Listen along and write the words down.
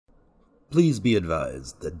Please be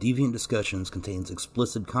advised that Deviant Discussions contains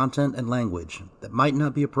explicit content and language that might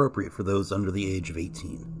not be appropriate for those under the age of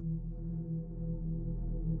 18.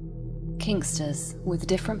 Kinksters with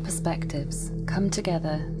different perspectives come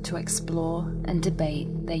together to explore and debate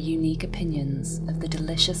their unique opinions of the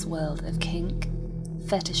delicious world of kink,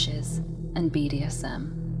 fetishes, and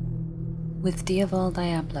BDSM. With Diaval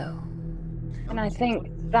Diablo. And I think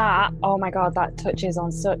that, oh my god, that touches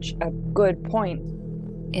on such a good point.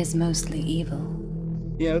 Is mostly evil.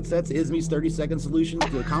 Yeah, that's Ismi's 30-second solution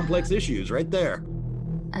to complex issues right there.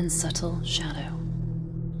 And subtle shadow.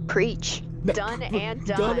 Preach. Done and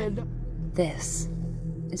done. This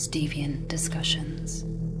is Deviant Discussions.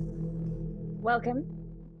 Welcome.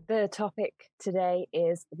 The topic today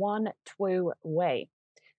is one Twoo way.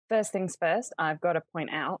 First things first, I've got to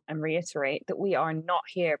point out and reiterate that we are not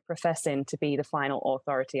here professing to be the final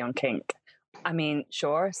authority on kink. I mean,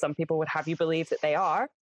 sure, some people would have you believe that they are,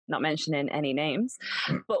 not mentioning any names,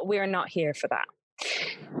 but we're not here for that.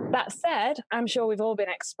 That said, I'm sure we've all been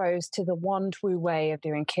exposed to the one Twoo way of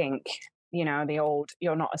doing kink. You know, the old,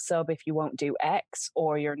 you're not a sub if you won't do X,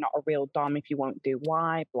 or you're not a real dom if you won't do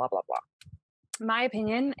Y, blah, blah, blah. My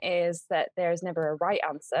opinion is that there's never a right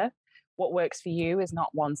answer. What works for you is not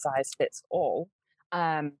one size fits all.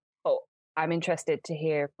 But I'm interested to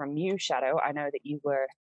hear from you, Shadow. I know that you were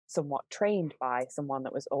somewhat trained by someone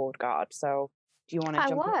that was old guard. So do you want to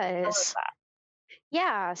jump into that?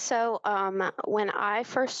 Yeah, so when I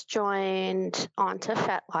first joined onto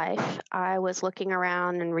FetLife, I was looking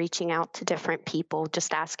around and reaching out to different people,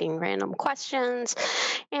 just asking random questions.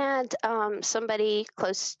 And somebody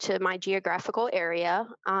close to my geographical area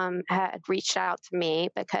had reached out to me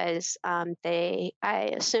because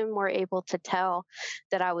I assume, were able to tell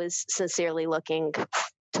that I was sincerely looking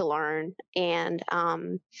to learn. And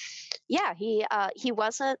he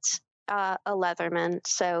wasn't a Leatherman,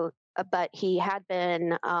 so. But he had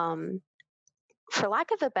been, for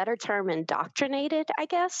lack of a better term, indoctrinated, I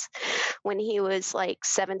guess, when he was like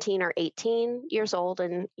 17 or 18 years old,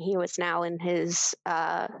 and he was now in his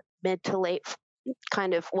mid to late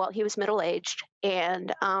he was middle-aged.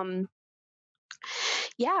 And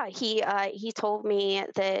he told me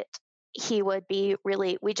that he would be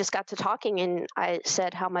we just got to talking, and I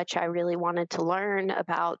said how much I really wanted to learn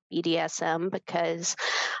about BDSM because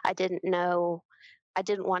I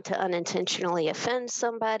didn't want to unintentionally offend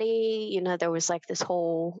somebody. You know, there was like this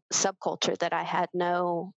whole subculture that I had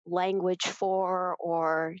no language for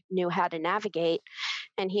or knew how to navigate.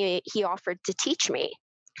 And he offered to teach me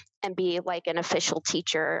and be like an official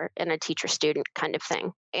teacher and a teacher-student kind of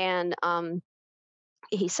thing. And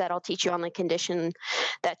he said, I'll teach you on the condition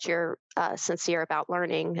that you're sincere about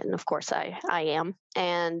learning. And of course I am.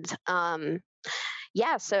 And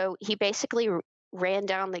so he basically ran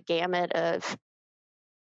down the gamut of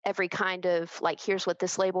every kind of like, here's what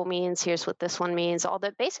this label means, here's what this one means, all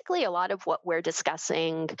that. Basically a lot of what we're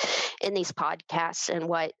discussing in these podcasts and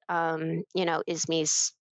what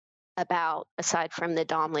Ismi's about, aside from the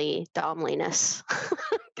domliness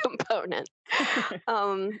component.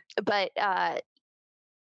 But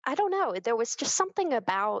I don't know, there was just something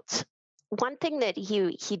about one thing that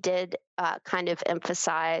he did kind of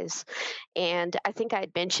emphasize, and I think I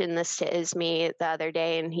had mentioned this to Ismi the other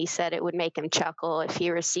day, and he said it would make him chuckle if he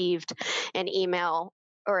received an email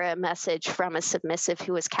or a message from a submissive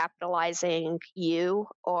who was capitalizing you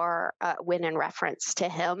or when in reference to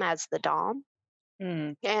him as the dom.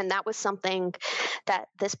 And that was something that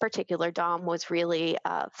this particular dom was really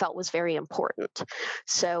felt was very important.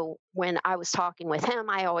 So when I was talking with him,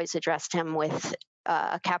 I always addressed him with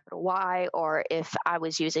a capital Y, or if I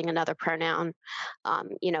was using another pronoun,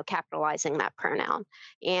 capitalizing that pronoun.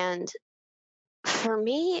 And for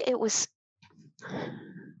me, it was,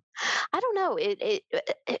 I don't know,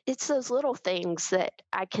 it's those little things that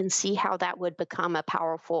I can see how that would become a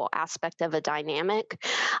powerful aspect of a dynamic.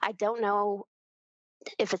 I don't know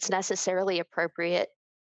if it's necessarily appropriate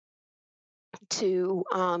to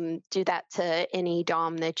do that to any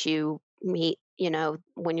dom that you meet,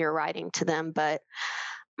 when you're writing to them. But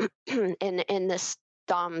in this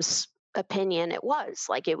dom's opinion, it was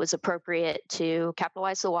appropriate to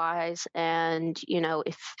capitalize the Y's. And,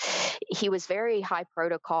 if he was very high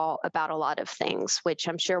protocol about a lot of things, which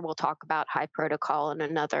I'm sure we'll talk about high protocol in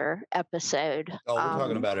another episode. Oh, we're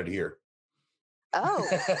talking about it here. Oh.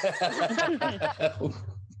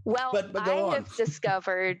 Well, but I have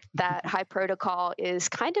discovered that high protocol is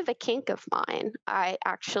kind of a kink of mine. I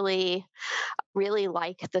actually really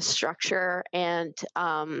like the structure and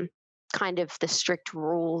kind of the strict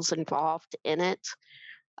rules involved in it.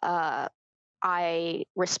 I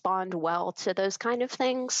respond well to those kind of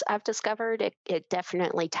things. I've discovered it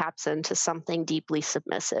definitely taps into something deeply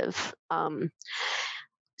submissive.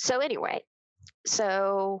 So anyway,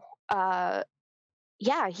 so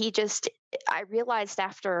yeah, I realized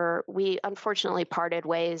after we unfortunately parted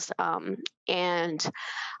ways, and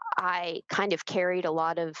I kind of carried a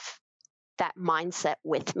lot of that mindset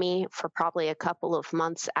with me for probably a couple of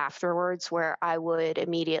months afterwards, where I would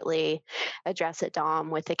immediately address a Dom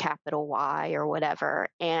with a capital Y or whatever.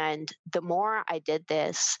 And the more I did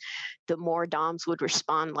this, the more Doms would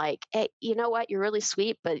respond like, "Hey, you know what? You're really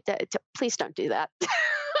sweet, but please don't do that."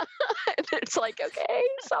 And it's like, okay,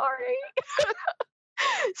 sorry.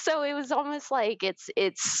 So it was almost like it's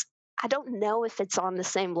I don't know if it's on the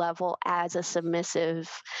same level as a submissive,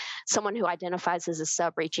 someone who identifies as a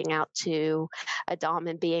sub reaching out to a dom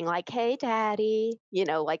and being like, "Hey, daddy,"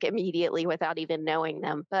 like immediately without even knowing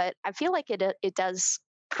them. But I feel like it does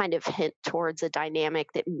kind of hint towards a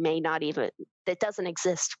dynamic that may not even that doesn't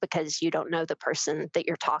exist because you don't know the person that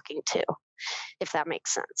you're talking to, if that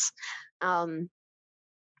makes sense.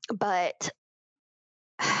 But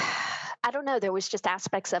I don't know. There was just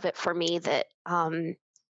aspects of it for me that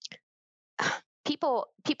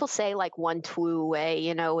people say like one two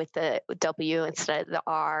way, with the W instead of the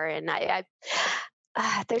R, and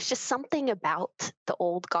there's just something about the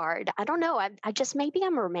old guard. I don't know. I just maybe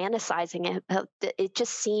I'm romanticizing it, but it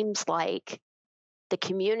just seems like the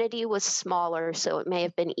community was smaller, so it may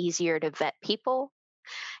have been easier to vet people.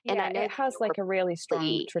 And Yeah, I know it has like a really strong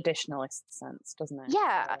probably traditionalist sense, doesn't it?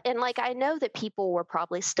 yeah, So, and like I know that people were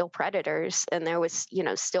probably still predators and there was,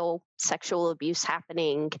 still sexual abuse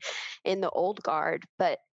happening in the old guard,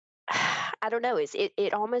 but I don't know,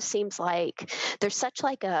 it almost seems like there's such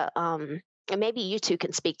like a and maybe you two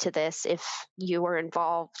can speak to this if you were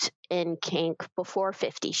involved in kink before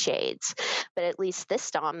 50 Shades, but at least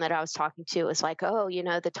this Dom that I was talking to was like, oh,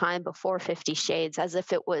 the time before 50 Shades, as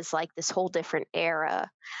if it was like this whole different era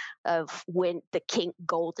of when the kink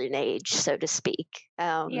golden age, so to speak.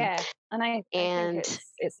 yeah, and I think And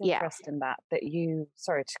it's yeah, interesting that you,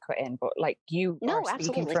 sorry to cut in, but like you are no, speaking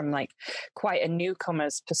absolutely. from like quite a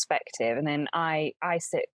newcomer's perspective, and then I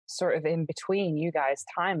sit sort of in between you guys'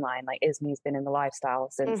 timeline. Like Ismy's been in the lifestyle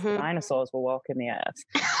since the dinosaurs were walking the earth,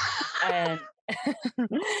 and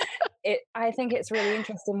I think it's really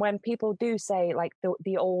interesting when people do say like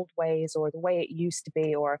the old ways or the way it used to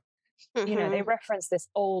be, or they reference this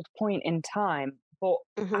old point in time. But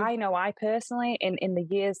I know I personally, in the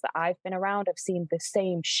years that I've been around, I've seen the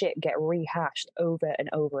same shit get rehashed over and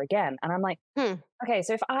over again. And I'm like, okay,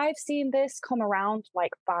 so if I've seen this come around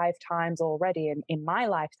like 5 times already in my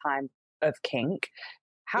lifetime of kink,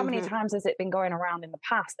 how many times has it been going around in the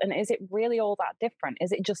past? And is it really all that different?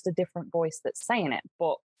 Is it just a different voice that's saying it?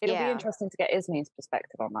 But it'll be interesting to get Ismy's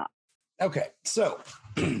perspective on that. Okay, so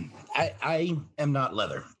I am not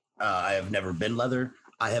leather. I have never been leather.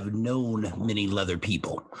 I have known many leather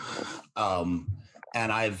people. And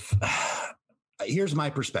here's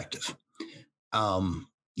my perspective.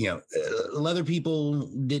 Leather people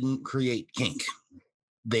didn't create kink.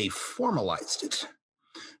 They formalized it.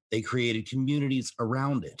 They created communities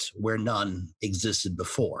around it where none existed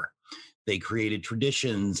before. They created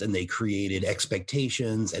traditions and they created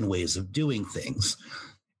expectations and ways of doing things.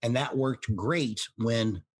 And that worked great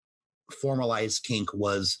when formalized kink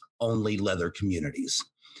was only leather communities.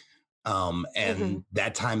 And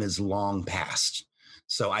that time is long past.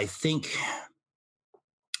 So I think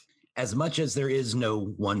as much as there is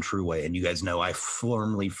no one true way, and you guys know I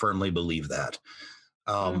firmly believe that,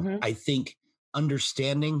 I think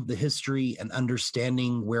understanding the history and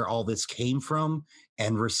understanding where all this came from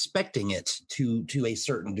and respecting it to a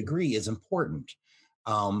certain degree is important.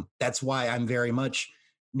 That's why I'm very much,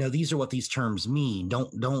 these are what these terms mean.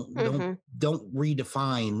 Don't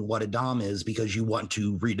redefine what a dom is because you want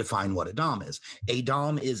to redefine what a dom is. A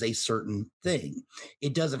dom is a certain thing.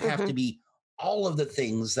 It doesn't have to be all of the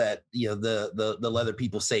things that the leather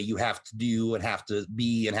people say you have to do and have to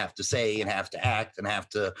be and have to say and have to act and have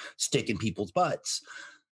to stick in people's butts.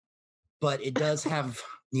 But it does have,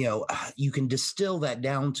 you can distill that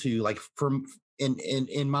down to like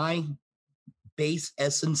in my base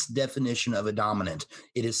essence definition of a dominant,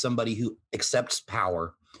 it is somebody who accepts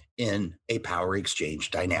power in a power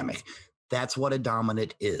exchange dynamic. That's what a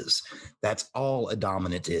dominant is. That's all a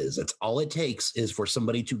dominant is. That's all it takes is for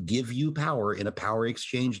somebody to give you power in a power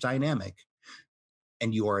exchange dynamic,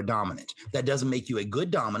 and you are a dominant. That doesn't make you a good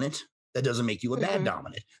dominant. That doesn't make you a bad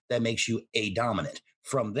dominant. That makes you a dominant.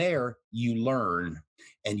 From there, you learn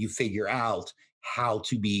and you figure out how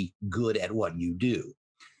to be good at what you do.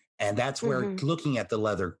 And that's where looking at the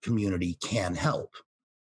leather community can help.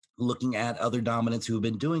 looking at other dominants who have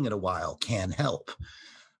been doing it a while can help.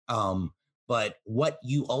 But what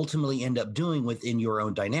you ultimately end up doing within your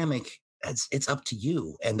own dynamic, it's up to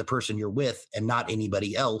you and the person you're with and not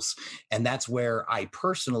anybody else. And that's where I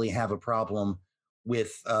personally have a problem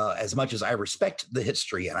with, as much as I respect the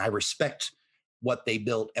history and I respect what they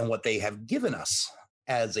built and what they have given us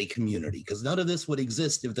as a community, because none of this would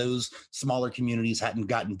exist if those smaller communities hadn't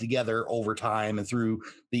gotten together over time and through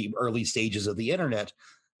the early stages of the internet.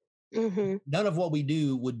 None of what we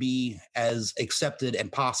do would be as accepted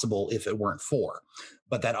and possible if it weren't for.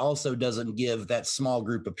 But that also doesn't give that small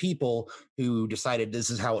group of people who decided this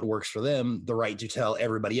is how it works for them the right to tell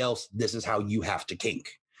everybody else this is how you have to kink.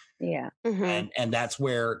 Yeah. And that's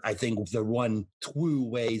where I think the one TWU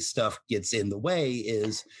way stuff gets in the way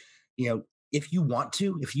is, if you want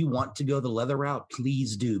to go the leather route,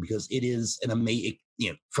 please do, because it is an amazing,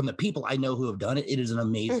 from the people I know who have done it, it is an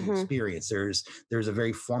amazing experience. There's a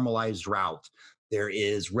very formalized route. There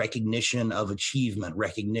is recognition of achievement,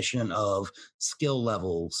 recognition of skill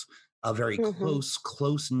levels, a very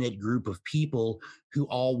close-knit group of people who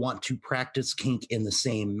all want to practice kink in the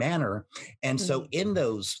same manner. And so in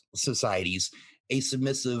those societies, a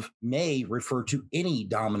submissive may refer to any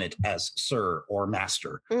dominant as sir or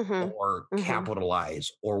master or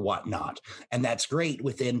capitalize or whatnot. And that's great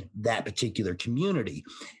within that particular community.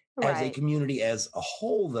 Right. As a community as a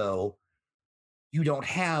whole, though, you don't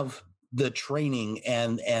have the training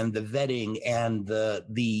and the vetting and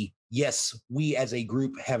the yes, we as a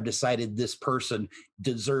group have decided this person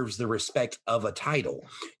deserves the respect of a title.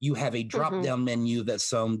 You have a drop-down menu that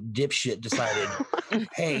some dipshit decided,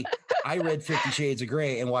 hey, I read 50 Shades of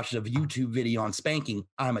Grey and watched a YouTube video on spanking.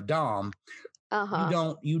 I'm a dom.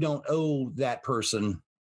 You don't owe that person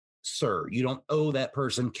sir. You don't owe that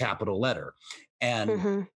person capital letter.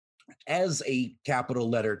 And as a capital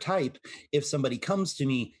letter type, if somebody comes to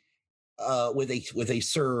me with a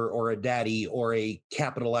sir or a daddy or a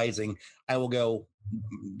capitalizing, I will go,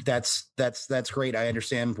 that's great. I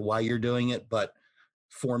understand why you're doing it, but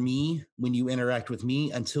for me, when you interact with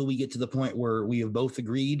me, until we get to the point where we have both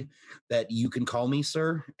agreed that you can call me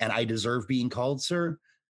sir and I deserve being called sir,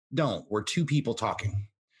 don't. We're two people talking.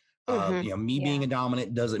 Being a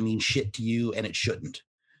dominant doesn't mean shit to you, and it shouldn't.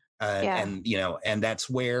 And that's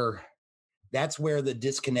where the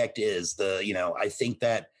disconnect is. I think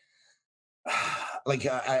that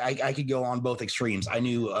I could go on both extremes. I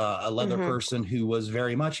knew a leather person who was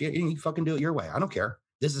very much, you fucking do it your way. I don't care.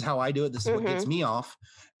 This is how I do it. This is what gets me off.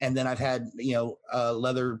 And then I've had,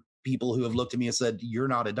 leather people who have looked at me and said, you're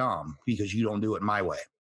not a dom because you don't do it my way.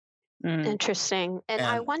 Interesting. And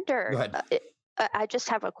I wonder, I just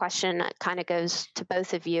have a question that kind of goes to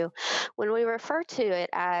both of you. When we refer to it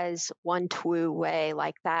as one TWU way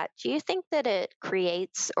like that, do you think that it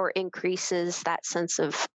creates or increases that sense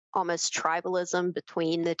of almost tribalism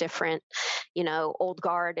between the different, old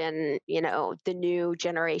guard and, the new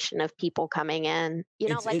generation of people coming in?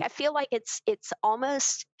 I feel like it's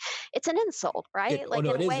almost, it's an insult, right? In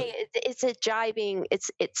a way, it's a jibing,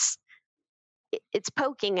 it's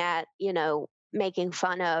poking at, making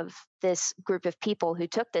fun of this group of people who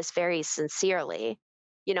took this very sincerely,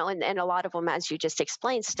 and a lot of them, as you just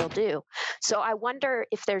explained, still do. So I wonder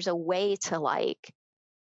if there's a way to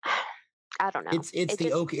I don't know. It's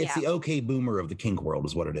the okay boomer of the kink world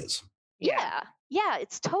is what it is. Yeah,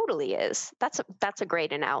 it totally is. That's a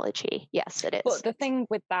great analogy. Yes, it is. But the thing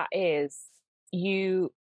with that is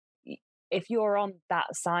if you're on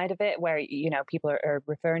that side of it where, people are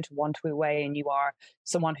referring to one TWU way and you are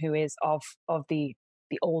someone who is of the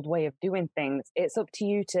old way of doing things, it's up to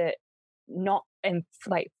you to not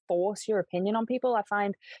force your opinion on people. I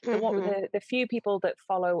find the few people that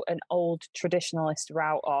follow an old traditionalist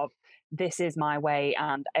route of this is my way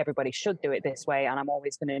and everybody should do it this way and I'm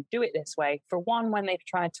always going to do it this way. For one, when they've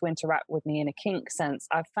tried to interact with me in a kink sense,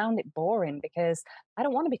 I've found it boring because I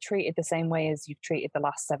don't want to be treated the same way as you've treated the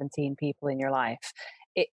last 17 people in your life.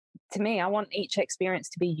 To me, I want each experience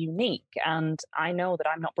to be unique. And I know that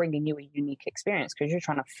I'm not bringing you a unique experience because you're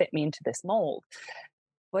trying to fit me into this mold.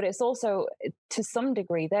 But it's also, to some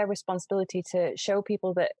degree, their responsibility to show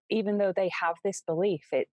people that even though they have this belief,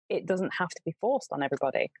 it doesn't have to be forced on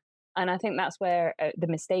everybody. And I think that's where the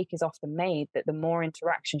mistake is often made, that the more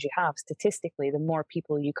interactions you have, statistically, the more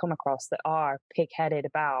people you come across that are pig-headed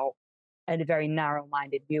about a very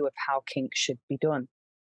narrow-minded view of how kink should be done.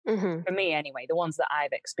 For me, anyway, the ones that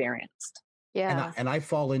I've experienced. Yeah. And I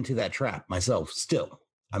fall into that trap myself still.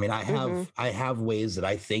 I mean, I have ways that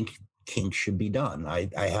I think kink should be done. I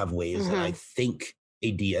have ways that I think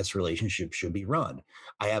a DS relationship should be run.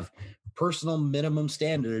 I have personal minimum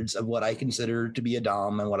standards of what I consider to be a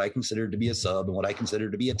dom and what I consider to be a sub and what I consider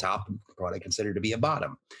to be a top and what I consider to be a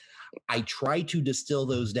bottom. I try to distill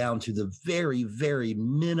those down to the very, very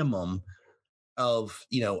minimum of,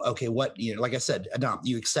 okay, what, like I said, a dom,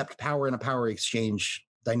 you accept power in a power exchange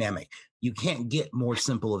dynamic. You can't get more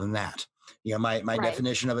simple than that. My Right.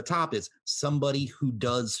 definition of a top is somebody who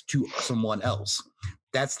does to someone else.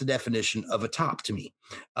 That's the definition of a top to me.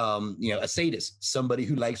 A sadist, somebody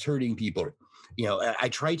who likes hurting people. I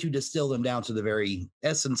try to distill them down to the very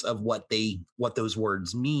essence of what those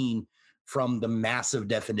words mean from the massive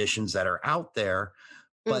definitions that are out there.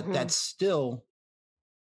 But that's still,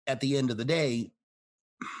 at the end of the day,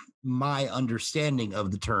 my understanding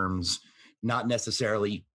of the terms, not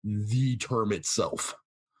necessarily the term itself.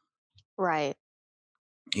 Right.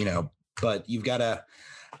 But you've got to,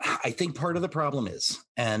 I think part of the problem is,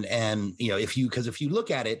 and if you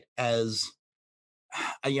look at it as,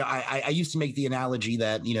 I used to make the analogy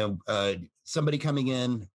that, somebody coming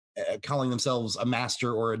in, calling themselves a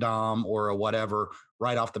master or a dom or a whatever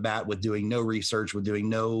right off the bat, with doing no research, with doing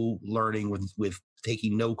no learning, with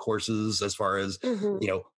taking no courses as far as,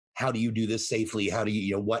 how do you do this safely? How do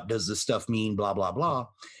you, what does this stuff mean? Blah, blah, blah.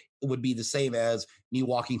 It would be the same as me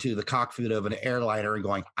walking to the cockpit of an airliner and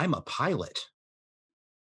going, I'm a pilot.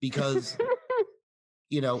 Because,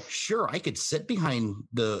 sure, I could sit behind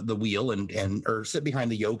the wheel or sit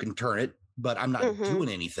behind the yoke and turn it, but I'm not doing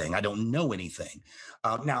anything. I don't know anything.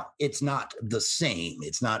 Now, it's not the same.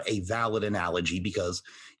 It's not a valid analogy because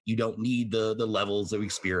you don't need the levels of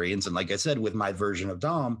experience. And like I said, with my version of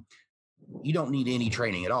Dom, you don't need any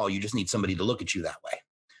training at all. You just need somebody to look at you that way.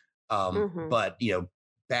 But,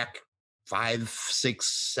 back 5,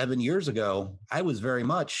 6, 7 years ago, I was very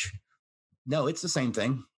much, no, it's the same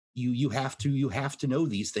thing. You have to know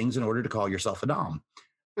these things in order to call yourself a dom.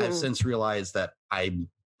 I've since realized that I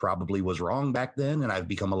probably was wrong back then, and I've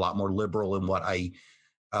become a lot more liberal in what I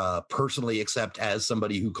personally accept as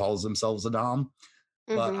somebody who calls themselves a dom.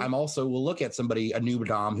 But I'm also will look at somebody, a new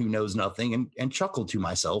dom who knows nothing, and chuckle to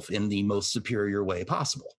myself in the most superior way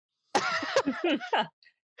possible.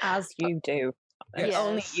 As you do. Yes.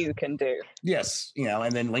 Only you can do. Yes.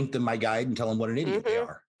 And then link them my guide and tell them what an idiot they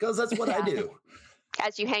are. Because that's what I do.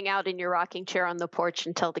 As you hang out in your rocking chair on the porch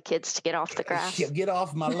and tell the kids to get off the grass. Get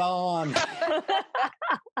off my lawn.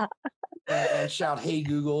 And shout, hey,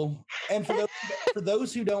 Google. And for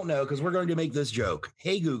those who don't know, because we're going to make this joke,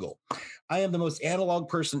 hey, Google, I am the most analog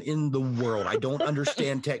person in the world. I don't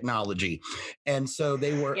understand technology. And so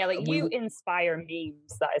they were. Yeah, you inspire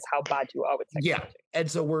memes. That is how bad you are with technology. Yeah. And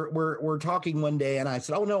so we're talking one day, and I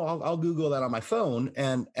said, oh, no, I'll Google that on my phone.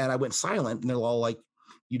 And I went silent, and they're all like,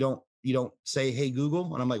 you don't say, hey,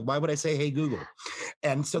 Google? And I'm like, why would I say, hey, Google?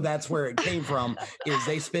 And so that's where it came from, is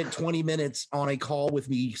they spent 20 minutes on a call with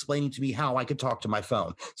me explaining to me how I could talk to my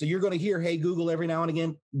phone. So you're going to hear, hey, Google every now and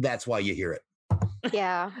again. That's why you hear it.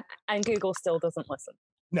 Yeah. And Google still doesn't listen.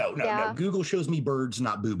 No. Google shows me birds,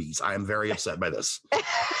 not boobies. I am very upset by this.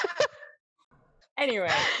 Anyway,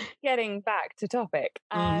 getting back to topic.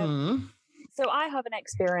 So I have an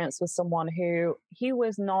experience with someone who he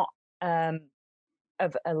was not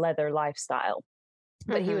of a leather lifestyle,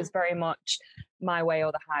 but he was very much my way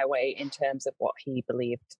or the highway in terms of what he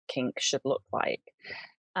believed kink should look like.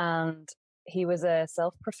 And he was a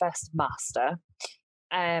self-professed master.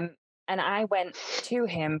 And I went to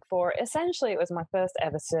him for, essentially, it was my first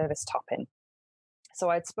ever service topping. So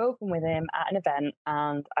I'd spoken with him at an event,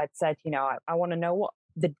 and I'd said, I want to know what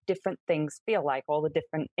the different things feel like, all the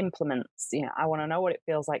different implements. I want to know what it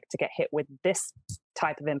feels like to get hit with this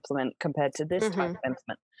type of implement compared to this type of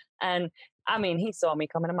implement. And I mean, he saw me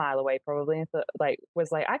coming a mile away probably, and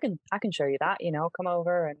was like, I can show you that, come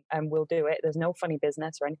over and we'll do it. There's no funny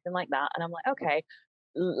business or anything like that. And I'm like, okay,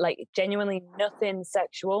 like genuinely nothing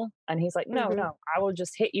sexual. And he's like, no, I will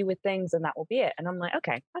just hit you with things and that will be it. And I'm like,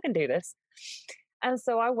 okay, I can do this. And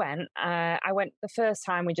so I went the first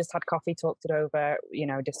time. We just had coffee, talked it over,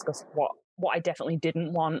 discussed what I definitely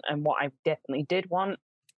didn't want and what I definitely did want.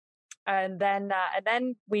 And then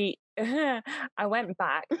I went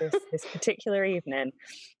back this particular evening.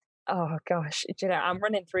 Oh gosh, I'm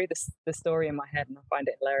running through the story in my head and I find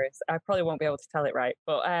it hilarious. I probably won't be able to tell it right,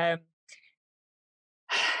 but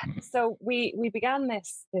so we began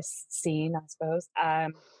this scene, I suppose,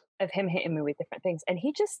 of him hitting me with different things, and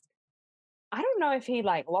he just, I don't know if he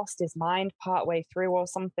lost his mind partway through or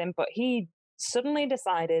something, but he suddenly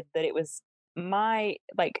decided that it was my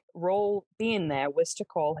role being there was to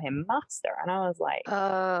call him master. And I was like,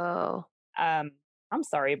 oh, I'm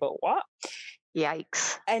sorry, but what?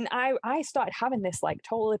 Yikes. And I started having this like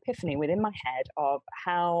total epiphany within my head of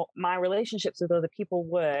how my relationships with other people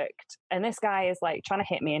worked. And this guy is like trying to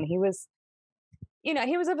hit me, and he was, you know,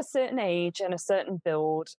 he was of a certain age and a certain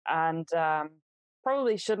build, and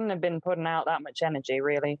probably shouldn't have been putting out that much energy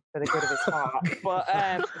really for the good of his heart. But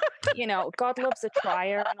you know, God loves a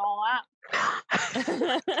trier and all that.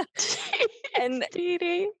 And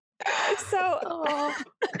so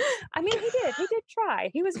I mean, he did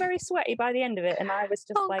try. He was very sweaty by the end of it, and I was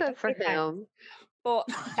just like, good for okay, him. but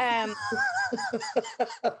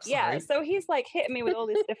yeah, so he's like hitting me with all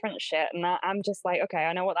this different shit, and I'm just like, okay,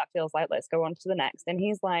 I know what that feels like. Let's go on to the next. And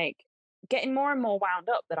he's like getting more and more wound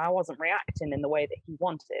up that I wasn't reacting in the way that he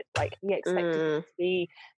wanted. Like he expected me to be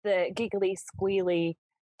the giggly, squealy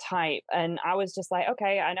type, and I was just like,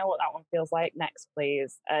 okay, I know what that one feels like. Next,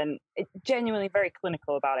 please. And it, genuinely very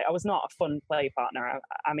clinical about it. I was not a fun play partner.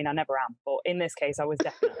 I mean, I never am, but in this case, I was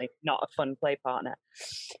definitely not a fun play partner.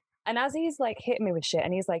 And as he's like hitting me with shit,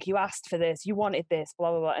 and he's like, you asked for this, you wanted this,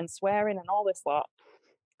 blah, blah, blah, and swearing and all this lot.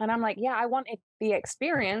 And I'm like, yeah, I wanted the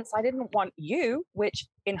experience. I didn't want you, which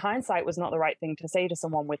in hindsight was not the right thing to say to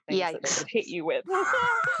someone with things that they could hit you with.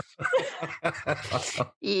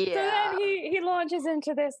 Yeah. So then he launches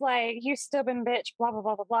into this, like, you stubborn bitch, blah, blah,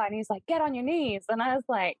 blah, blah, blah. And he's like, get on your knees. And I was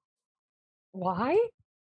like, why?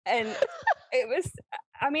 And it was,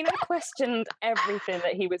 I mean, I questioned everything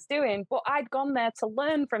that he was doing, but I'd gone there to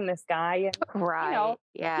learn from this guy. And, Right. you know,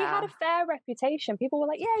 Yeah. he had a fair reputation. People were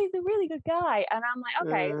like, yeah, he's a really good guy. And I'm like,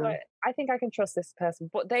 okay, so I think I can trust this person.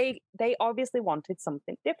 But they obviously wanted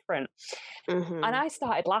something different. And I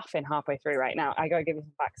started laughing halfway through right now. I got to give you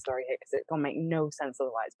some backstory here because it's going to make no sense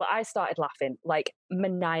otherwise. But I started laughing, like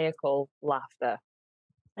maniacal laughter.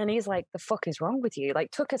 And he's like, the fuck is wrong with you? Like,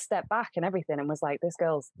 took a step back and everything and was like, this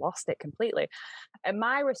girl's lost it completely. And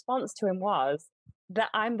my response to him was that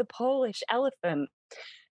I'm the Polish elephant.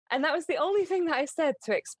 And that was the only thing that I said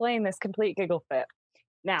to explain this complete giggle fit.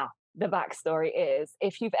 Now, the backstory is,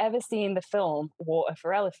 if you've ever seen the film Water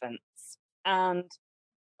for Elephants, and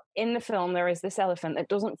in the film there is this elephant that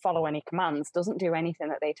doesn't follow any commands, doesn't do anything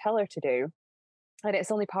that they tell her to do. And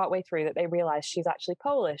it's only partway through that they realize she's actually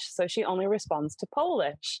Polish. So she only responds to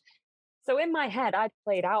Polish. So in my head, I'd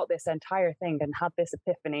played out this entire thing and had this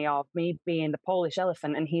epiphany of me being the Polish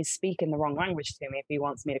elephant, and he's speaking the wrong language to me if he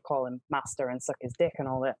wants me to call him master and suck his dick and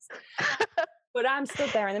all this. But I'm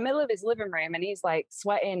stood there in the middle of his living room, and he's like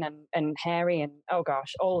sweating and hairy and, oh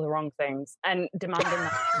gosh, all the wrong things, and demanding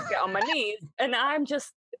that I get on my knees. And I'm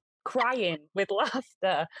just crying with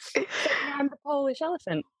laughter. I'm the Polish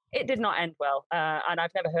elephant. It did not end well, and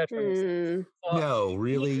I've never heard from him. No,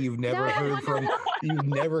 really, you've never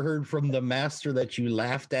heard from the master that you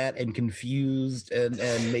laughed at and confused and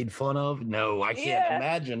made fun of. No, I can't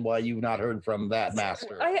imagine why you've not heard from that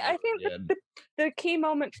master. I think the key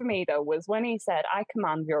moment for me though was when he said, "I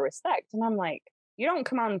command your respect," and I'm like, "You don't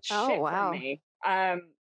command shit from me."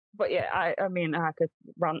 But yeah, I mean, I could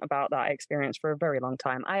rant about that experience for a very long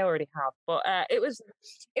time. I already have, but it was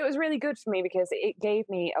really good for me because it gave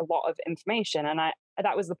me a lot of information, and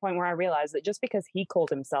that was the point where I realized that just because he called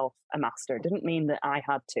himself a master didn't mean that I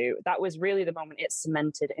had to. That was really the moment it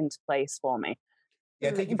cemented into place for me. Yeah,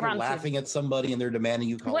 I think if you're laughing at somebody and they're demanding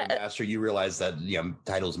you call him master, you realize that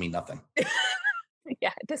titles mean nothing.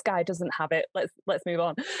 Yeah, this guy doesn't have it. Let's move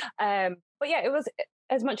on. But yeah, it was,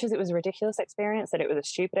 as much as it was a ridiculous experience, that it was a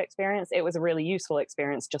stupid experience, it was a really useful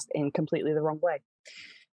experience, just in completely the wrong way.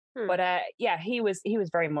 But yeah, he was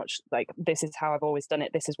very much like, this is how I've always done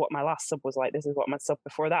it. This is what my last sub was like. This is what my sub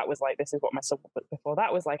before that was like. This is what my sub before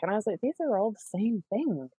that was like. And I was like, these are all the same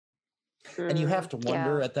thing. And you have to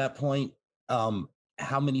wonder at that point,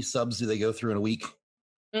 how many subs do they go through in a week?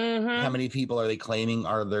 How many people are they claiming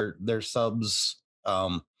are their subs?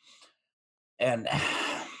 And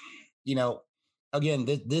again,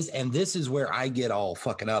 this is where I get all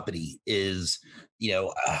fucking uppity is,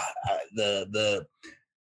 the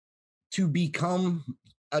to become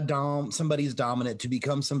a somebody's dominant, to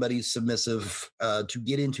become somebody's submissive, to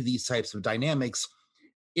get into these types of dynamics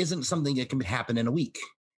isn't something that can happen in a week.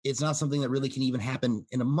 It's not something that really can even happen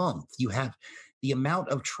in a month. You have the amount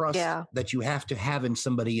of trust that you have to have in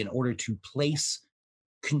somebody in order to place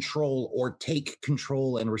control or take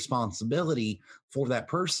control and responsibility for that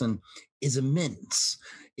person is immense.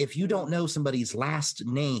 If you don't know somebody's last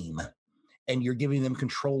name and you're giving them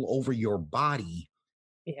control over your body,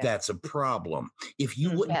 that's a problem. If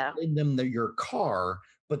you wouldn't lend them your car,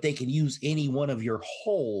 but they can use any one of your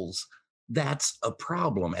holes, that's a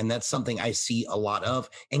problem. And that's something I see a lot of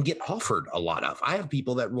and get offered a lot of. I have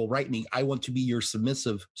people that will write me, I want to be your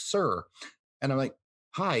submissive sir. And I'm like,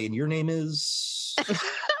 hi, and your name is?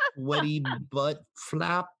 sweaty butt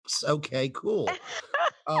flaps. Okay, cool.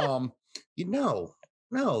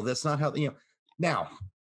 No, that's not how, now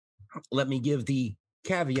let me give the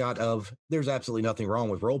caveat of there's absolutely nothing wrong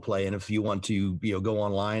with role play. And if you want to, go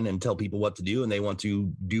online and tell people what to do and they want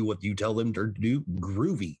to do what you tell them to do,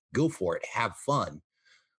 groovy, go for it, have fun.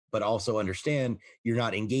 But also understand you're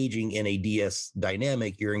not engaging in a DS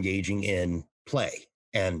dynamic, you're engaging in play.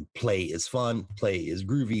 And play is fun, play is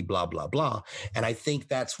groovy, blah, blah, blah. And I think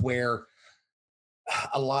that's where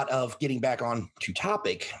a lot of getting back on to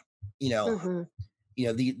topic,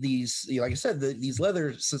 these, like I said, these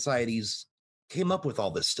leather societies came up with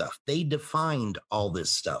all this stuff. They defined all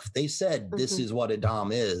this stuff. They said, this is what a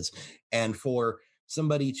dom is. And for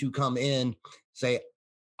somebody to come in, say,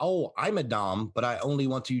 oh, I'm a dom, but I only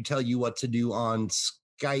want to tell you what to do on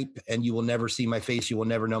Skype and you will never see my face. You will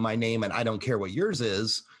never know my name. And I don't care what yours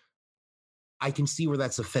is. I can see where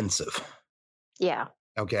that's offensive. Yeah.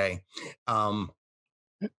 Okay.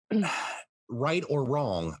 Right or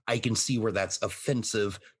wrong, I can see where that's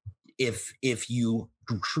offensive if you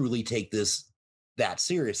truly take that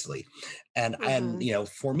seriously. And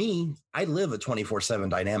for me, I live a 24/7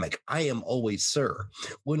 dynamic. I am always sir.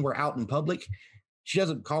 When we're out in public, she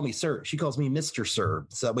doesn't call me sir. She calls me Mr. Sir.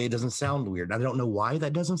 So that way it doesn't sound weird. I don't know why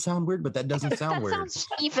that doesn't sound weird, but that doesn't sound weird. Sounds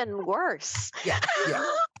even worse. Yeah.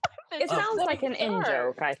 It sounds like an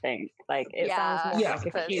in-joke, I think. Like it sounds more like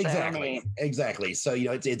a cute name. Exactly. So,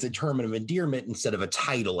 it's a term of endearment instead of a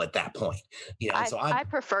title at that point. I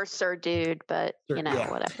prefer Sir Dude, but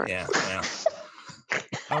whatever. Yeah.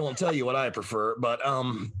 I won't tell you what I prefer, but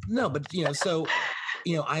no, but so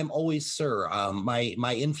I'm always sir.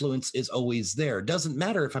 My influence is always there. Doesn't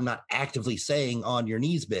matter if I'm not actively saying on your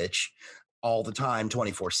knees, bitch, all the time,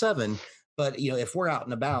 24/7. But if we're out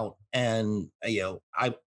and about and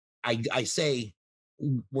I say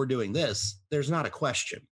we're doing this, there's not a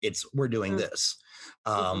question. It's we're doing this.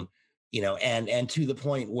 And to the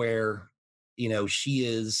point where she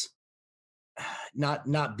is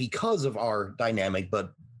not because of our dynamic,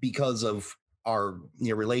 but because of our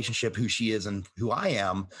relationship, who she is and who I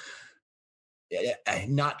am,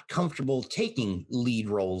 not comfortable taking lead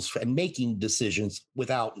roles and making decisions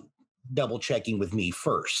without double checking with me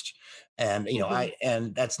first. And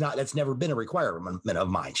that's never been a requirement of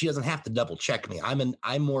mine. She doesn't have to double check me.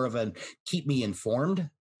 I'm more of a keep me informed,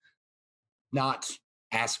 not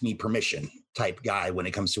ask me permission type guy when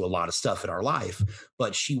it comes to a lot of stuff in our life.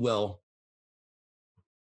 But she will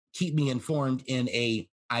keep me informed in a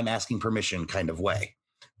I'm asking permission kind of way,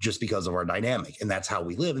 just because of our dynamic. And that's how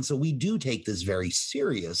we live. And so we do take this very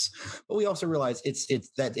serious, but we also realize it's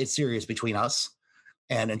serious between us.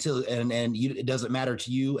 And it doesn't matter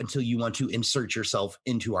to you until you want to insert yourself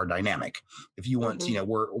into our dynamic. If you want,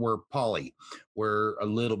 we're poly, we're a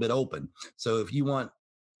little bit open. So if you want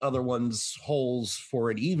other one's holes for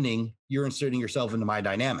an evening, you're inserting yourself into my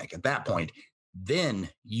dynamic. At that point, then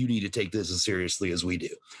you need to take this as seriously as we do.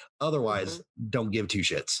 Otherwise, don't give two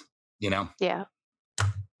shits, Yeah.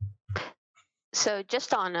 So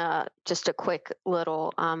just on a quick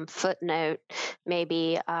little footnote,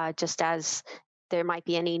 maybe just as there might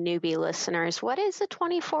be any newbie listeners, what is a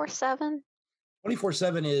 24/7?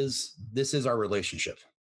 24/7 this is our relationship.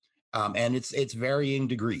 And it's varying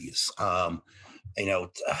degrees. A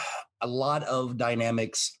lot of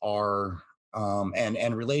dynamics are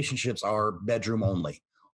and relationships are bedroom only,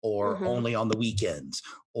 or only on the weekends,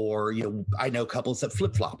 or I know couples that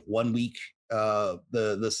flip flop. 1 week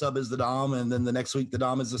the sub is the dom, and then the next week the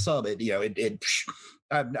dom is the sub. I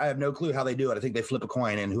have no clue how they do it. I think they flip a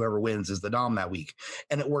coin, and whoever wins is the dom that week,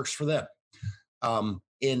 and it works for them.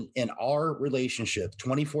 In our relationship,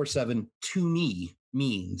 24/7 to me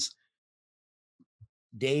means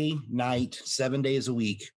day, night, 7 days a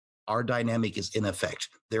week. Our dynamic is in effect.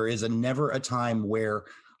 There is never a time where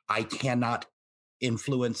I cannot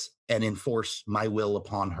influence and enforce my will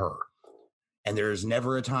upon her. And there is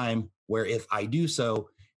never a time where if I do so,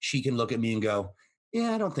 she can look at me and go,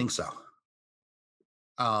 yeah, I don't think so.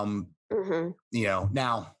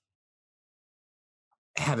 Now,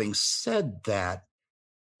 having said that,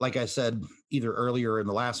 like I said, either earlier in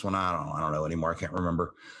the last one, I don't know anymore. I can't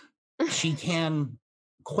remember. She can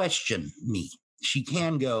question me. She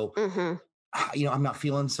can go, I'm not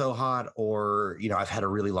feeling so hot, or, I've had a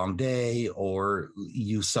really long day, or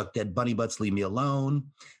you suck dead bunny butts, leave me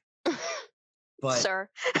alone. But sir.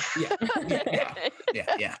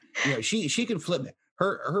 Yeah. She can flip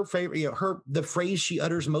her favorite, the phrase she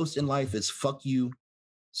utters most in life is "fuck you,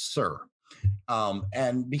 sir."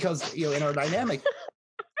 And because in our dynamic,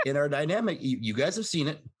 you guys have seen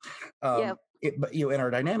it. But in our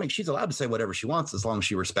dynamic, she's allowed to say whatever she wants as long as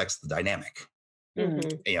she respects the dynamic.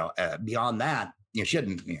 Beyond that, she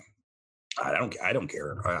hadn't. I don't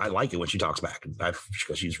care. I like it when she talks back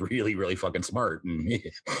because she's really, really fucking smart, and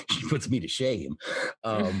she puts me to shame.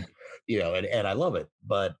 And I love it.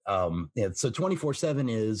 But so 24/7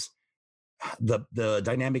 is the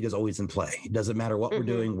dynamic is always in play. It doesn't matter what we're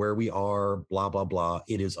doing, where we are, blah blah blah.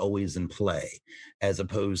 It is always in play, as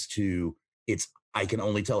opposed to I can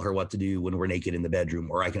only tell her what to do when we're naked in the bedroom,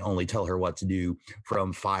 or I can only tell her what to do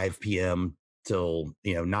from 5 p.m. till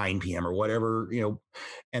 9 p.m. or whatever,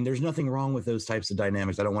 and there's nothing wrong with those types of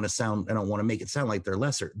dynamics. I don't want to make it sound like they're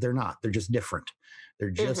lesser. They're not. They're just different. They're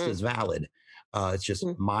just as valid. It's just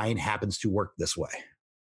mine happens to work this way.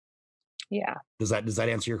 Yeah. Does that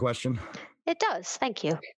answer your question? It does. Thank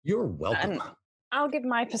you. You're welcome. And I'll give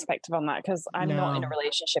my perspective on that because I'm not in a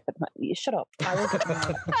relationship with you. Shut up. I will give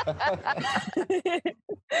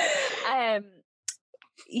mine.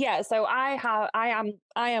 Yeah, so I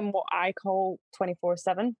am what I call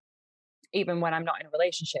 24/7, even when I'm not in a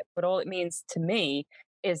relationship. But all it means to me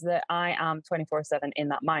is that I am 24/7 in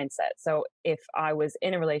that mindset. So if I was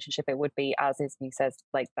in a relationship, it would be, as Izzy says,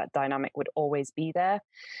 like that dynamic would always be there.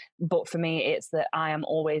 But for me, it's that I am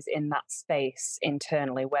always in that space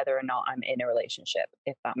internally, whether or not I'm in a relationship,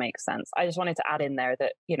 if that makes sense. I just wanted to add in there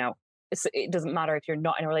that, it doesn't matter if you're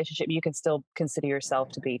not in a relationship, you can still consider yourself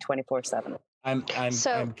to be 24/7.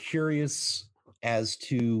 I'm curious as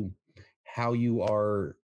to how you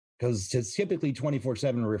are, because typically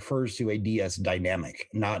 24/7 refers to a DS dynamic,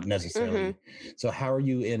 not necessarily. So how are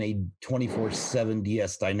you in a 24/7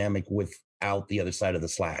 DS dynamic without the other side of the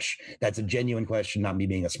slash? That's a genuine question, not me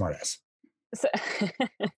being a smartass. So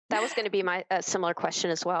that was going to be my similar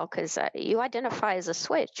question as well, because you identify as a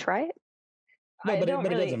switch, right? No, but it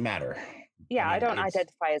doesn't matter. Yeah, I don't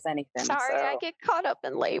identify as anything. Sorry, I get caught up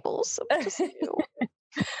in labels.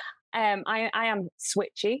 I am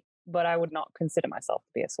switchy, but I would not consider myself to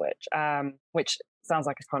be a switch, which sounds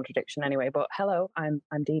like a contradiction anyway. But hello, I'm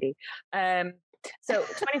Dee. So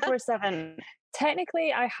 24/7.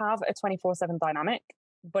 Technically, I have a 24/7 dynamic,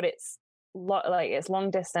 but it's it's long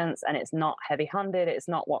distance and it's not heavy-handed. It's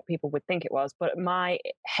not what people would think it was. But my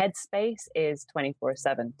headspace is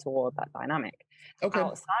 24/7 toward that dynamic. Okay.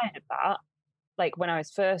 Outside of that, like when I was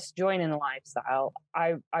first joining the lifestyle,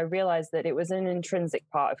 I realized that it was an intrinsic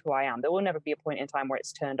part of who I am. There will never be a point in time where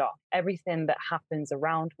it's turned off. Everything that happens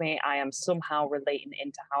around me, I am somehow relating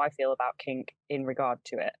into how I feel about kink in regard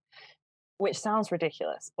to it, which sounds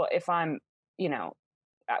ridiculous. But if I'm,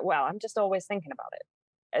 I'm just always thinking about it.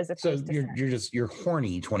 So you're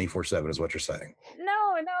horny 24/7 is what you're saying. No.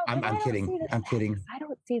 I'm kidding. I'm kidding. I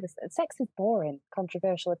don't see this. Sex is boring.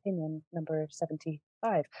 Controversial opinion number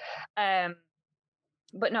 75.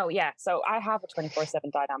 But no, yeah. So I have a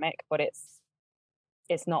 24/7 dynamic, but it's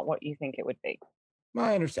not what you think it would be. Well,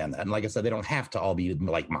 I understand that. And like I said, they don't have to all be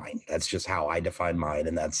like mine. That's just how I define mine.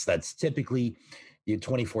 And that's typically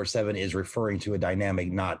 24/7 is referring to a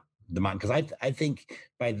dynamic, not the mind. Because I think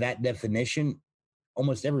by that definition,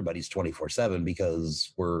 almost everybody's 24/7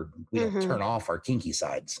 because we don't turn off our kinky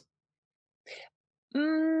sides.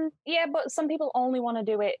 Yeah, but some people only want to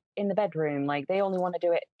do it in the bedroom. Like they only want to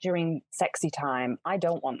do it during sexy time. I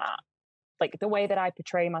don't want that. Like the way that I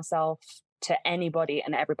portray myself to anybody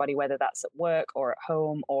and everybody, whether that's at work or at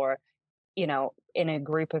home or, in a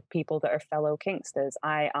group of people that are fellow kinksters,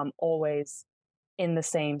 I am always in the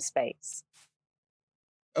same space.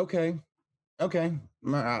 Okay.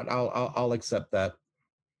 I'll accept that.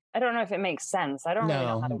 I don't know if it makes sense. I don't really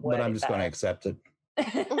know how to word it. But I'm just going to accept it.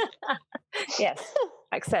 Yes,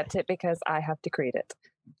 accept it because I have decreed it.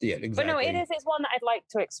 Yeah, exactly. But no, it's one that I'd like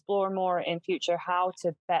to explore more in future, how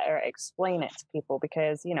to better explain it to people.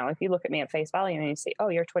 Because, if you look at me at face value and you see, oh,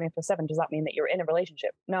 you're 24/7, does that mean that you're in a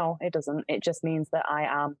relationship? No, it doesn't. It just means that I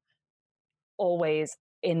am always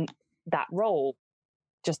in that role,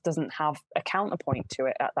 just doesn't have a counterpoint to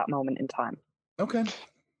it at that moment in time. Okay.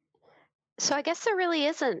 So I guess there really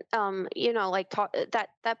isn't,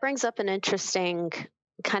 that brings up an interesting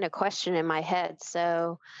kind of question in my head.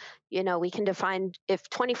 So, we can define if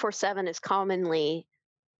 24/7 is commonly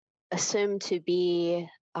assumed to be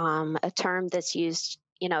a term that's used,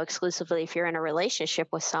 exclusively if you're in a relationship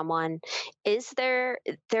with someone. Is there,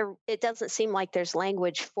 it doesn't seem like there's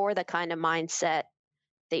language for the kind of mindset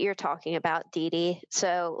that you're talking about, Dee.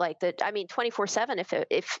 So 24/7,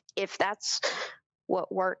 if that's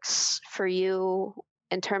what works for you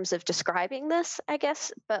in terms of describing this, I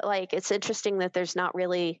guess. But it's interesting that there's not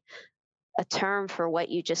really a term for what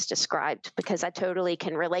you just described, because I totally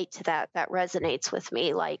can relate to that. That resonates with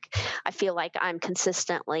me. I feel like I'm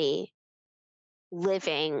consistently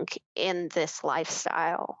living in this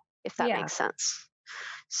lifestyle, if that makes sense.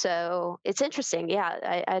 So it's interesting.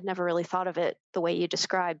 Yeah, I'd never really thought of it the way you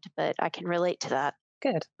described, but I can relate to that.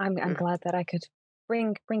 Good. I'm glad that I could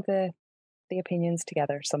bring the opinions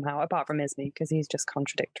together somehow, apart from Ismay, because he's just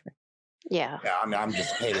contradictory. Yeah. Yeah, I mean, I'm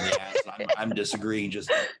just a pain in the ass. I'm disagreeing. Just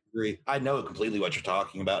agree. I know completely what you're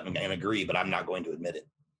talking about and agree, but I'm not going to admit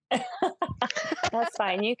it. That's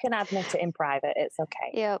fine. You can admit it in private. It's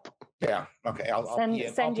okay. Yep. Yeah. Okay. I'll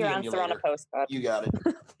send your answer on a postcard. You got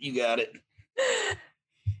it. You got it.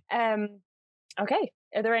 Okay.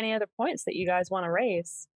 Are there any other points that you guys want to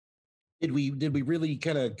raise? Did we really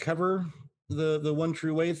kind of cover the one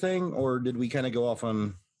true way thing, or did we kind of go off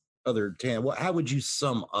on other how would you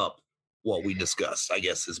sum up what we discussed, I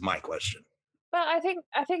guess, is my question. Well, I think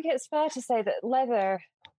it's fair to say that leather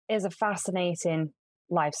is a fascinating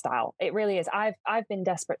lifestyle. It really is. I've been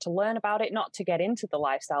desperate to learn about it, not to get into the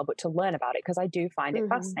lifestyle, but to learn about it, because I do find it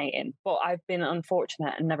fascinating. But I've been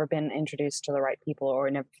unfortunate and never been introduced to the right people, or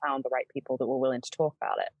never found the right people that were willing to talk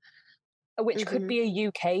about it, which could be a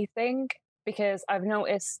UK thing, because I've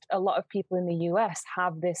noticed a lot of people in the US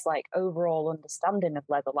have this like overall understanding of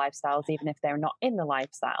leather lifestyles, even if they're not in the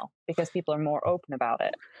lifestyle, because people are more open about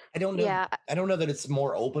it. I don't know. Yeah. I don't know that it's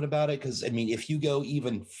more open about it, because I mean, if you go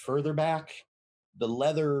even further back, the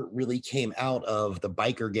leather really came out of the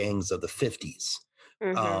biker gangs of the 50s.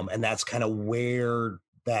 And that's kind of where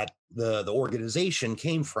that the organization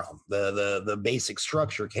came from. The basic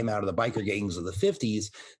structure came out of the biker gangs of the 50s,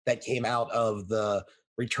 that came out of the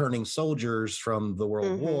returning soldiers from the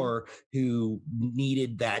World War, who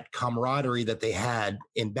needed that camaraderie that they had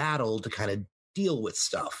in battle to kind of deal with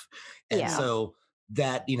stuff. And so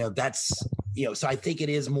that, that's, so I think it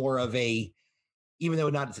is more of a, even though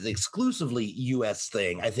not exclusively US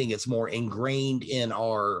thing, I think it's more ingrained in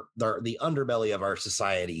the underbelly of our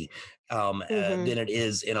society than it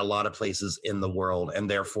is in a lot of places in the world. And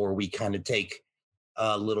therefore we kind of take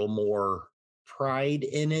a little more pride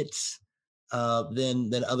in it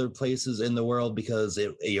than other places in the world, because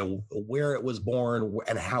it, where it was born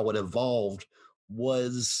and how it evolved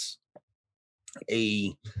was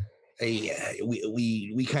we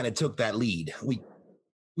kind of took that lead.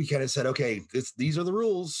 We kind of said, okay, these are the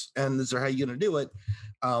rules, and these are how you're going to do it.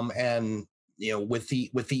 And with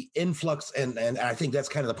the influx, and I think that's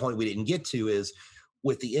kind of the point we didn't get to, is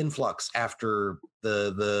with the influx after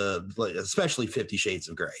the especially 50 Shades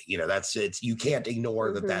of Grey. You can't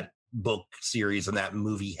ignore that book series and that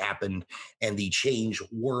movie happened, and the change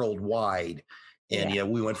worldwide. And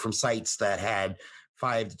we went from sites that had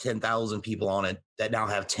 5,000 to 10,000 people on it that now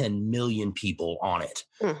have 10 million people on it.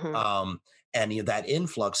 And that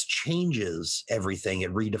influx changes everything.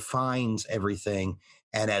 It redefines everything.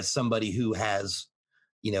 And as somebody who has,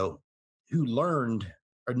 who learned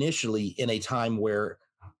initially in a time where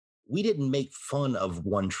we didn't make fun of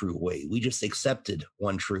one true way, we just accepted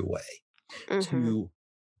one true way, to,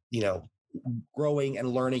 growing and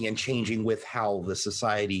learning and changing with how the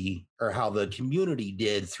society or how the community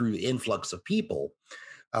did through the influx of people.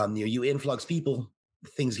 You influx people,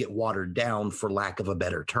 things get watered down, for lack of a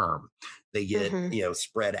better term. They get,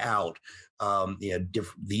 spread out.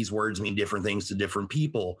 These words mean different things to different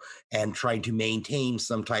people, and trying to maintain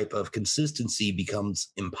some type of consistency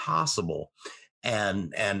becomes impossible.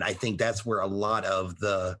 And I think that's where a lot of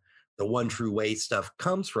the one true way stuff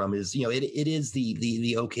comes from, is, it is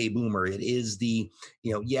the okay boomer. It is the,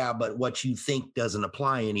 but what you think doesn't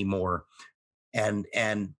apply anymore. And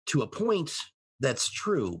to a point, that's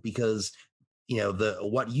true, because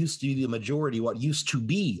what used to be the majority, what used to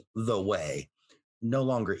be the way, no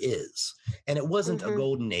longer is. And it wasn't a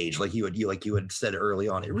golden age like you had said early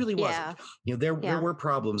on. It really wasn't. There were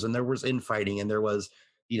problems, and there was infighting, and there was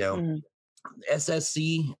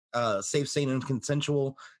SSC, safe, sane, and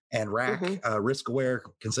consensual, and RAC, risk aware,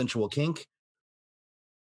 consensual kink.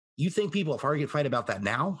 You think people fight about that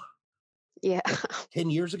now? 10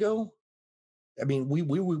 years ago, I mean, we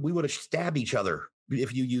would have stabbed each other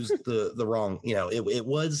if you used the wrong, it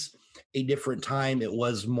was a different time. It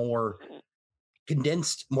was more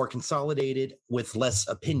condensed, more consolidated, with less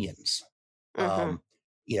opinions.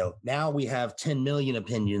 Now we have 10 million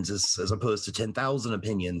opinions as opposed to 10,000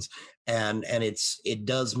 opinions. And it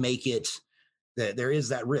does make it that there is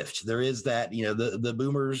that rift. There is that, the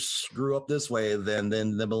boomers grew up this way, then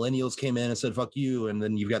the millennials came in and said, fuck you. And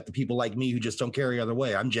then you've got the people like me who just don't care either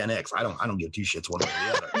way. I'm Gen X. I don't give two shits one way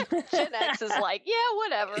or the other. Gen X is like,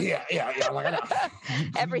 whatever. Yeah. Like, I know.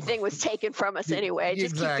 Everything was taken from us anyway.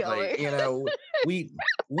 Just exactly. Keep going.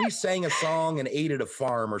 We sang a song and ate at a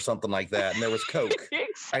farm or something like that. And there was Coke. Exactly.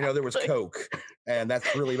 I know there was Coke. And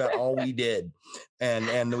that's really about all we did.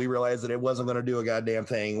 And we realized that it wasn't going to do a goddamn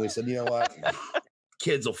thing. We said, you know what?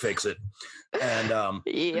 kids will fix it. And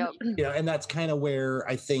Yep. and that's kind of where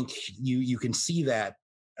I think you can see that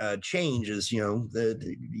change is, you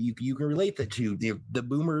can relate that to the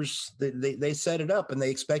boomers. They set it up and they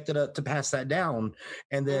expected to pass that down,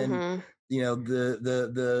 and then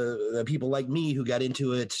the people like me who got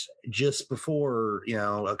into it just before,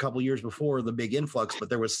 a couple years before the big influx, but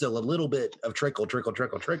there was still a little bit of trickle,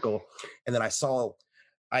 and then I saw,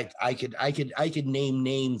 I could name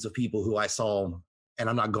names of people who I saw, and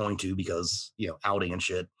I'm not going to because outing and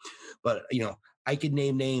shit, but I could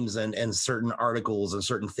name names and certain articles and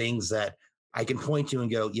certain things that I can point to and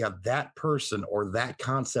go, yeah, that person or that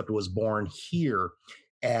concept was born here.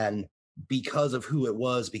 And because of who it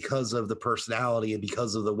was, because of the personality and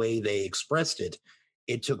because of the way they expressed it,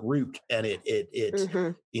 it took root. And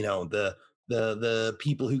the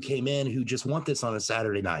people who came in who just want this on a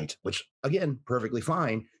Saturday night, which again, perfectly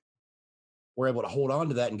fine, we're able to hold on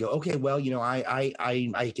to that and go, okay, well,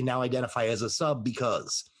 I can now identify as a sub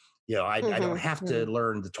because I don't have to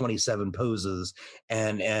learn the 27 poses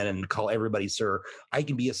and call everybody sir. I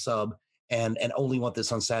can be a sub and only want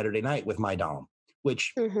this on Saturday night with my dom,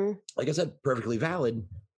 which, like I said, perfectly valid,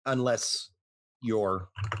 unless you're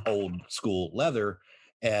old school leather,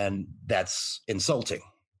 and that's insulting.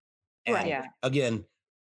 And again,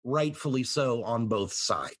 rightfully so on both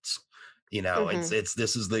sides.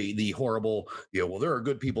 This is the horrible, well, there are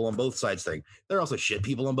good people on both sides thing. There are also shit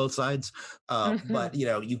people on both sides. But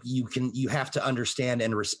you have to understand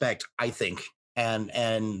and respect, I think. And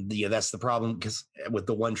that's the problem, because with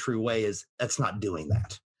the one true way is that's not doing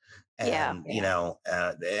that. And,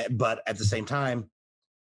 but at the same time,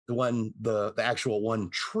 the actual one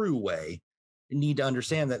true way, you need to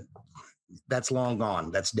understand that that's long gone.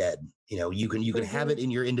 That's dead. You can have it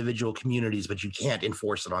in your individual communities, but you can't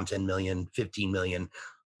enforce it on 10 million, 15 million,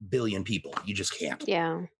 billion people. You just can't.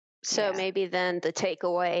 Yeah. So maybe then the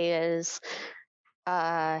takeaway is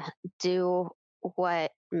do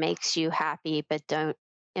what makes you happy, but don't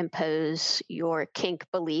impose your kink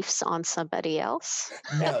beliefs on somebody else.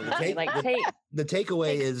 No, the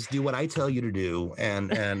takeaway is do what I tell you to do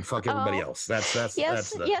and fuck everybody else. That's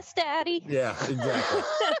yes, Daddy. Yeah, exactly.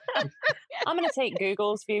 I'm going to take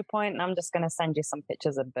Google's viewpoint, and I'm just going to send you some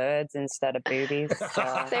pictures of birds instead of boobies.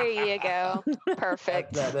 So. There you go.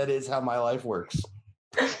 Perfect. That is how my life works.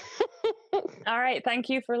 All right. Thank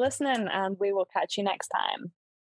you for listening, and we will catch you next time.